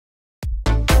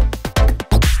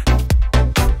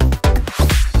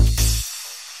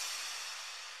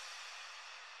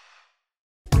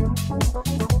My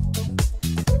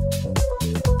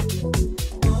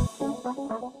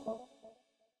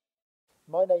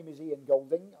name is Ian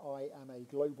Golding. I am a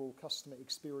global customer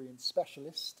experience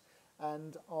specialist,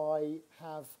 and I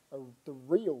have the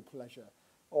real pleasure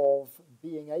of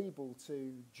being able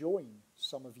to join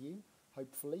some of you,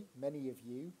 hopefully many of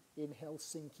you, in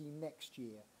Helsinki next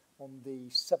year on the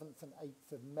 7th and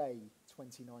 8th of May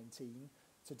 2019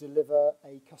 to deliver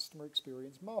a customer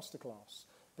experience masterclass,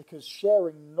 because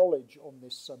sharing knowledge on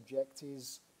this subject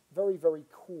is very, very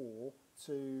core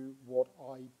to what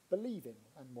I believe in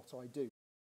and what I do.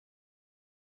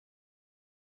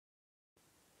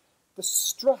 The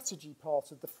strategy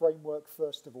part of the framework,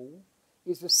 first of all,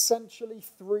 is essentially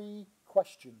 3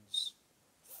 questions.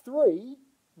 3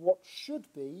 what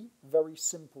should be very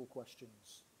simple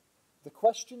questions. The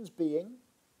questions being,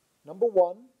 number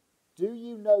 1, do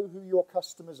you know who your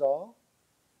customers are?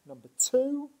 Number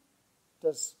 2,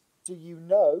 do you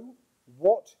know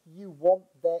what you want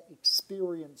their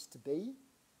experience to be?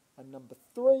 And number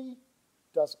 3,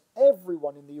 does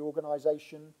everyone in the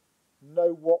organisation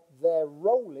know what their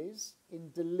role is in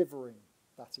delivering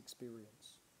that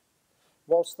experience?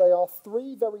 Whilst they are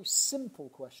 3 very simple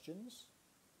questions,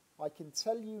 I can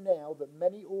tell you now that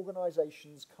many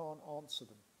organisations can't answer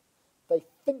them. They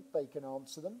think they can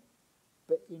answer them,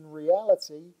 but in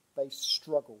reality, they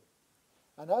struggle.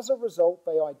 And as a result,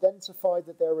 they identify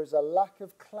that there is a lack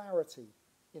of clarity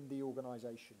in the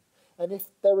organisation. And if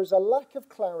there is a lack of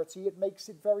clarity, it makes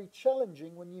it very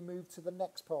challenging when you move to the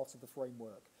next part of the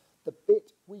framework, the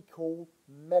bit we call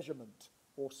measurement,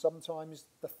 or sometimes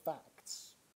the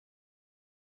facts.